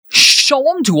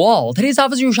Shalom to all. Today's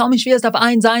daf is Yerushalmי Shevi'is daf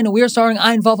Ayin Zayin, and we are starting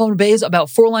Ayin Vav Amud Beis about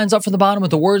 4 lines up from the bottom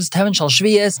with the words Teven Shal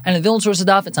Shevi'is, and in the Vilna source of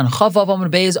daf, it's on Chav Vav Amud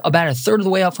Beis, about a third of the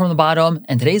way up from the bottom.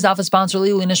 And today's daf is sponsored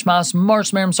Lili Nishmas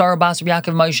Mars Miriam Sarah Bas Rav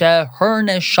Yaakov Moshe. Her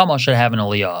neshama should have an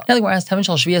aliyah. Now we're asked Teven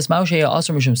Shal Shevi'is Moshe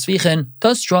Asur Mishum Sfichin.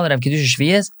 Does straw that have kedusha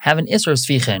Shevi'is have an isur of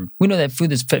Sfichin? We know that food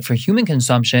that's fit for human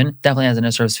consumption definitely has an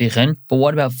isur of Sfichin, but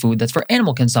what about food that's for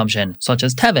animal consumption, such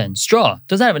as Teven, straw?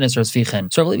 Does that have an isur of Sfichin?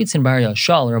 So Rav Levi Tzin Baria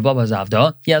Shal or Rav Baba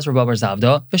Zavda, he asked Rav Baba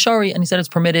Zavda, V'shari, and he said it's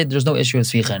permitted, there's no issue with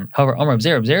Sfichin. However, Amar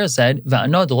Zera said,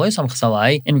 V'ana d'lo yisam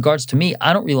chsalai, in regards to me,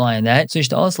 I don't rely on that. So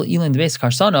Yishtalas le'ilin d'beis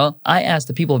karsana, I asked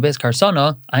the people of Beis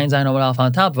Karsana, Ayin Zayin Amar Alf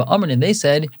on top of Amar, and they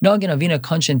said, Nagin avina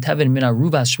kanshin Teven mina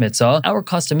ruvas shmitza. Our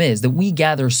custom is that we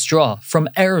gather straw from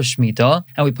Erev Shmita,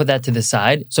 and we put that to the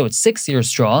side, so it's 6th year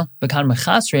straw, B'kan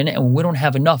mechasrin, and when we don't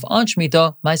have enough on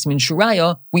Shmita, Ma'asim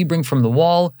Shuraya, we bring from the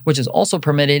wall, which is also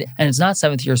permitted, and it's not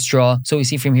 7th year straw, so we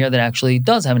see from here that actually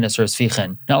does have an isur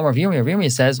sfichin. Now Amar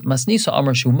Yirmiyah says, Masnisa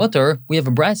Amar Shu Mutter, we have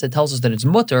a brisa that tells us that it's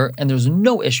mutter, and there's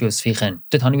no issue of sfichin.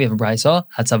 Titani, we have a brisa,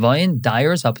 Hatzavayin,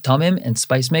 dyers, Hapatamim, and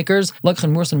spice makers,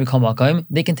 Lakhan Mursan Mikal Makayim,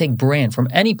 they can take bran from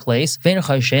any place, Vein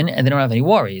Chayshin, and they don't have any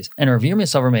worries. And Rav Yirmiyah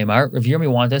Savar Meimar, Rav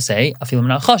Yirmiyah wanted to say, Afilim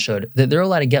Na Chashud, that they're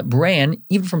allowed to get bran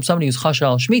even from somebody who's Chashud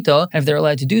al Shmita, and if they're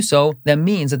allowed to do so, that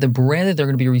means that the bran that they're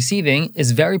going to be receiving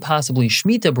is very possibly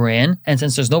Shmita bran, and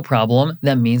since there's no problem,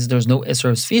 that means there's no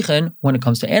isur of sfichin when it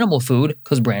comes to animal food,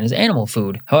 because bran is animal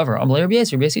food. However, Amalei Rabbi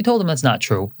Yossi told him that's not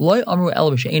true. This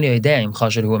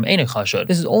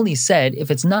is only said if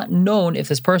it's not known if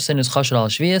this person is chashud al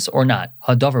shvius or not.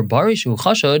 Hadavar barishu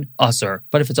chashud asur.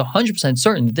 But if it's 100%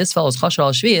 certain that this fellow is chashud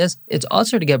al shvius, it's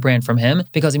asur to get bran from him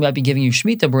because he might be giving you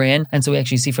shmita bran, and so we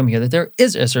actually see from here that there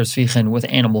is isur sfichin with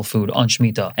animal food on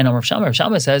shmita. And Rav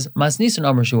Shama says masnisan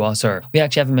amar shu asur. We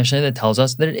actually have a Mishnah that tells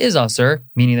us that it is asur,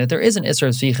 meaning that there is an isur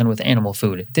sfichin with animal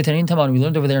food. Titanin Taman, we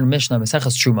learned over there in Mishnah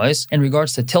Mesechas Trumos in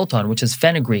regards to tilton, which is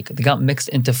fenugreek that got mixed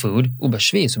into food.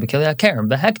 Ubashvi, so b'keli akarim,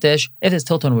 the hektish. If this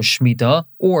tilton was shmita,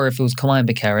 or if it was kalayim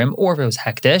b'karim, or if it was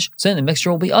hektish, so then the mixture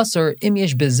will be asur im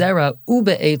yesh bezera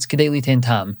ube'etz kedei litain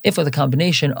tam. If with a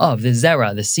combination of the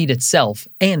zera, the seed itself,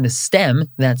 and the stem,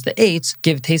 that's the eitz,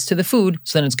 give taste to the food,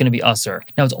 so then it's going to be asur.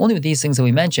 Now it's only with these things that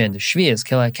we mentioned, Shevi'is,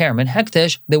 keli akarim, and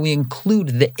hektish, that we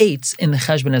include the eitz in the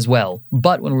cheshbon as well.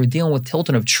 But when we're dealing with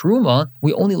tilton of truma,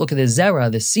 we only look at the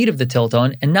zera, the seed of the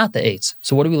tilton, and not the eitz.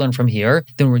 So what do we learn from here?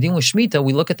 Then when we're dealing with shmita,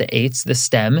 we look at the eitz, the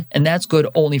stem, and that's good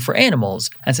only for animals.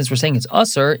 And since we're saying it's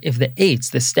usur, if the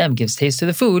eitz, the stem, gives taste to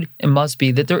the food, it must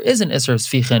be that there is an isur of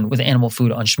sfichin with animal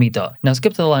food on shmita. Now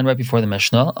skip to the line right before the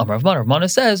Mishnah. Amar Rav Mana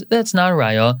says that's not a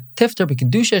raya. Tifter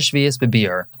b'kedusha shvi'is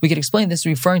b'beer. We could explain this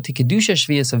referring to kedusha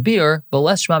shvi'is of beer, but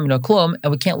less shma min klum,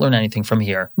 and we can't learn anything from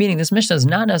here. Meaning this Mishnah is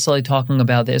not necessarily talking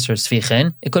about the isur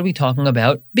sfichin. It could be talking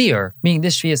about beer. Meaning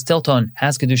this shvi'is tilton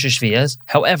has kedusha shvi'is.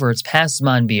 However, it's past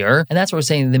zman beer, and that's what we're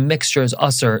saying the mixture is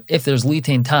usur if there's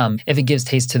litain tam, if it gives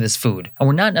taste to this food. And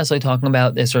we're not necessarily talking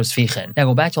about the isur sfichin. Now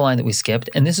go back to the line that we skipped,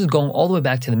 and this is going all the way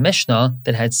back to the Mishnah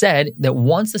that had said that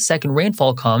once the second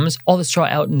rainfall comes, all the straw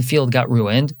out in the field got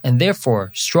ruined, and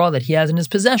therefore straw that he has in his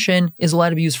possession is allowed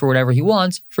to be used for whatever he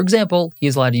wants. For example, he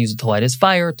is allowed to use it to light his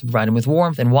fire, to provide him with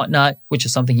warmth and whatnot, which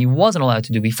is something he wasn't allowed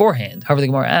to do beforehand. However, the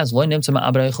Gemara asks,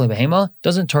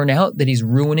 doesn't turn out that he's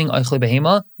ruining eichle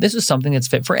behema. This is something that's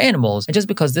fit for animals. And just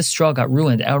because this straw got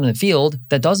ruined out in the field,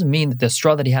 that doesn't mean that the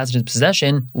straw that he has in his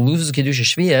possession loses kedusha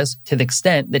shvi'is to the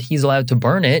extent that he's allowed to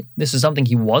burn it. This is something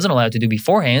he wasn't allowed to do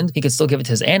beforehand. He could still give it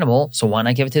to his animal, so why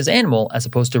not give it to his animal as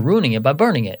opposed to ruining it by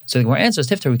burning it? So the Gemara answers,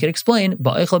 Tifter, we could explain,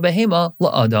 ba'eichle behema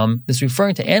la'adam. This is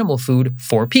referring to animal food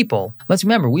for people. Let's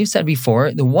remember, we've said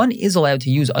before that one is allowed to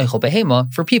use eichel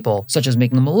behema for people, such as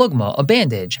making a malugma, a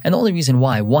bandage. And the only reason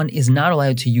why one is not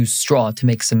allowed to use straw to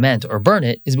make cement or burn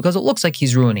it is because it looks like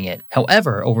he's ruining it.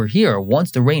 However, over here,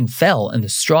 once the rain fell and the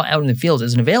straw out in the fields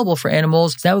isn't available for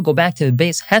animals, so now we go back to the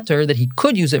base heter that he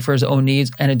could use it for his own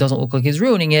needs and it doesn't look like he's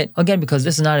ruining it, again because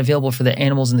this is not available for the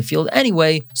animals in the field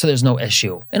anyway, so there's no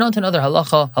issue. And on to another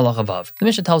halacha, halacha vav. The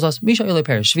Mishnah tells us, Misha ile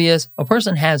perish shvi'is, a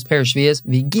person has perish shvi'is,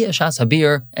 v'gi'a shas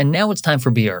habir, and now it's time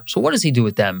for beer. So what does he do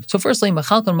with them? So firstly,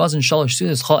 machalkan mazon shalosh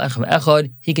sudas chal echav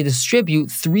echad, he can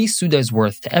distribute 3 sudas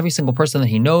worth to every single person that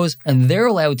he knows, and they're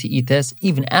allowed to eat this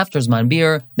even after zman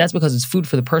beer. That's because it's food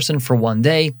for the person for one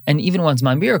day, and even once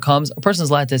zman beer comes, a person's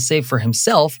allowed to save for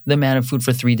himself the amount of food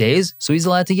for 3 days, so he's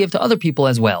allowed to give to other people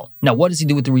as well. Now, what does he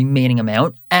do with the remaining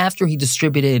amount? After he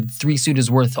distributed 3 sudas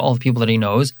worth to all the people that he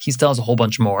knows, he still has a whole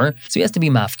bunch more, so he has to be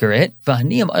mafker it. And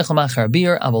Rabbi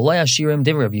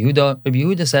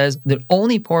Yehuda says that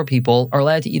only poor people are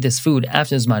allowed to eat this food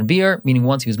after Zman Bir, meaning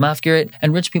once he was mafkir it,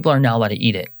 and rich people are not allowed to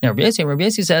eat it. Now Rabbi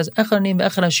Yossi says both aniyim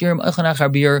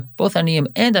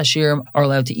and ashirim are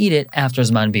allowed to eat it after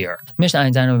Zman Bir. Mishnah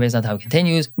Ayin Zayin Beis Now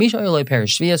continues.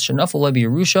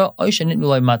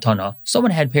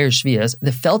 Someone had perish Shevi'is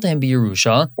that fell to him be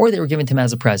Yerusha, or they were given to him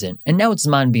as a present, and now it's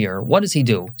Zman Bir. What does he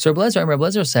do? So Rabbi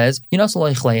Lezer says,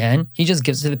 he just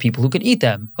gives it to the people who could eat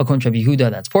them. According to Rabbi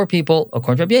Yehuda, that's poor people.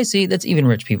 According to Rabbi Yossi, that's even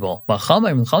rich people.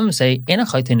 Chachamim say,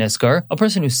 a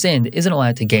person who sinned isn't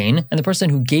allowed to gain, and the person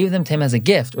who gave them to him as a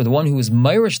gift, or the one who was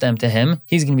mirish them to him,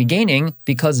 he's going to be gaining,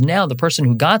 because now the person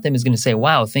who got them is going to say,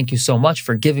 wow, thank you so much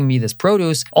for giving me this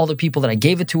produce. All the people that I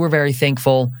gave it to were very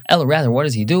thankful. Ella, rather, what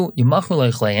does he do? He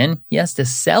has to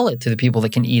sell it to the people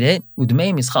that can eat it, and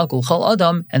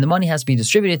the money has to be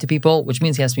distributed to people, which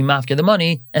means he has to be mafkir the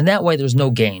money, and that way there's no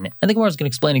gain. And the Gemara is going to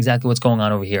explain exactly what's going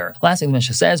on over here. Lastly, the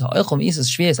Mishnah says, someone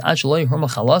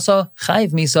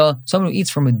who eats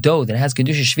from a dough that has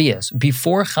kedusha shvius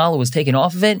before challah was taken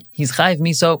off of it, he's chayiv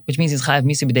miso, which means he's chayiv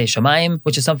misa b'dei shamayim,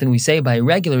 which is something we say by a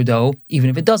regular dough, even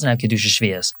if it doesn't have kedusha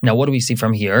shvius. Now, what do we see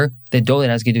from here? The dough that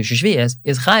has kedusha shvius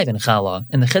is chayiv in challah,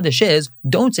 and the chiddush is,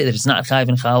 don't say that it's not chayiv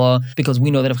in challah, because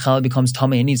we know that if challah becomes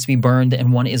tamei, it needs to be burned,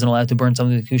 and one isn't allowed to burn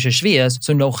something with kedusha shvius,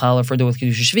 so no challah for dough with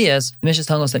kedusha shvius. The Mishnah is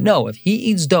telling us that no, if he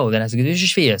eats dough that has kedusha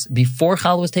shvius before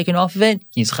challah was taken off of it,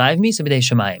 he's chayiv misa b'dei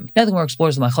shamayim. Now the Gemara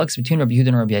explores the machlokes between Rabbi Yehuda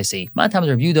and Rabbi Yossi. What's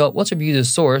Rabbi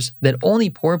Yehuda's source that only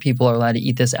poor people are allowed to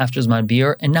eat this after Zman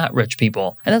Bir and not rich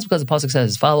people? And that's because the pasuk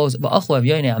says as follows: we have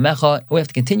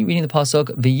to continue reading the pasuk.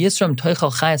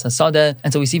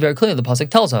 And so we see very clearly the pasuk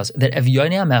tells us that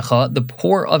the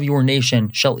poor of your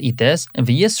nation shall eat this, and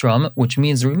v'yisram, which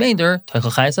means the remainder,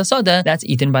 that's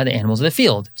eaten by the animals of the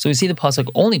field. So we see the pasuk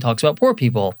only talks about poor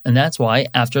people, and that's why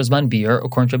after Zman Bir,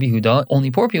 according to Rabbi Yehuda,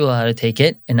 only poor people are allowed to take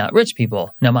it and not rich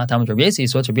people. Now, Matam Rabbi Yossi,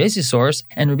 so what's Rabbi Yossi's source?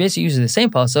 And Rabbi Yossi uses the same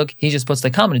pasuk, he just puts the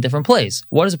comma in a different place.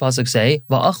 What does the pasuk say?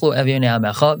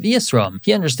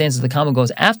 He understands that the comma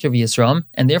goes after v'yisram,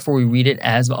 and therefore we read it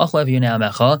as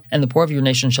and the poor of your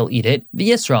nation shall eat it,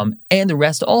 v'yisram, and the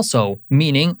rest also,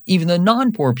 meaning even the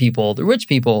non-poor people, the rich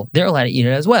people, they're allowed to eat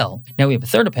it as well. Now we have a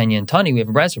third opinion. Tani, we have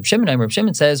a brayso from Shimon. Reb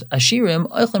Shimon says, Ashirim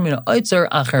oichlin min ha'oitzer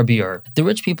achar bir. The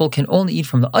rich people can only eat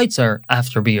from the oitzer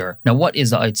after bir. Now what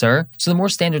is the oitzer? So the more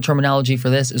standard terminology for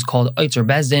this is called oitzer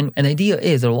bezdin, and the idea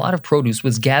is that a lot of produce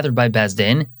was gathered by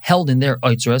bezdin, held in their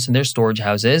oitzeros, in their storage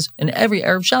houses, and every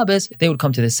Erev Shabbos they would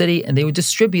come to the city and they would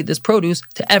distribute this produce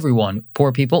to everyone,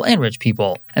 poor people and rich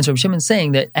people. And so Reb Shimon's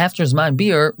saying that after Zman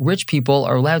Bir, rich people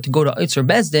are allowed to go to oitzer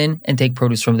bezdin and take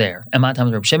produce from there. And my time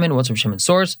with Reb Shimon, what's Reb Shimon's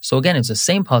source? So again, it's the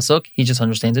same pasuk, he just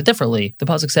understands it differently. The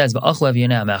pasuk says,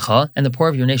 and the poor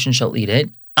of your nation shall eat it,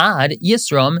 ad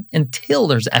yisram, until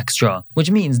there's extra,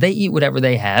 which means they eat whatever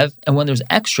they have, and when there's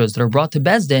extras that are brought to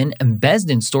Bezdin, and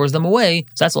Bezdin stores them away,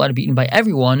 so that's allowed to be eaten by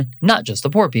everyone, not just the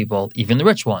poor people, even the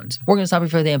rich ones. We're going to stop here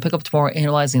for the day and pick up tomorrow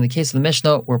analyzing the case of the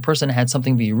Mishnah, where a person had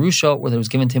something be Yerusha, where it was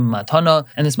given to him matana,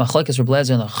 and this machlekes Reb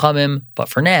Lezer and the Chachamim. But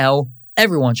for now,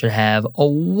 everyone should have a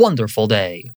wonderful day.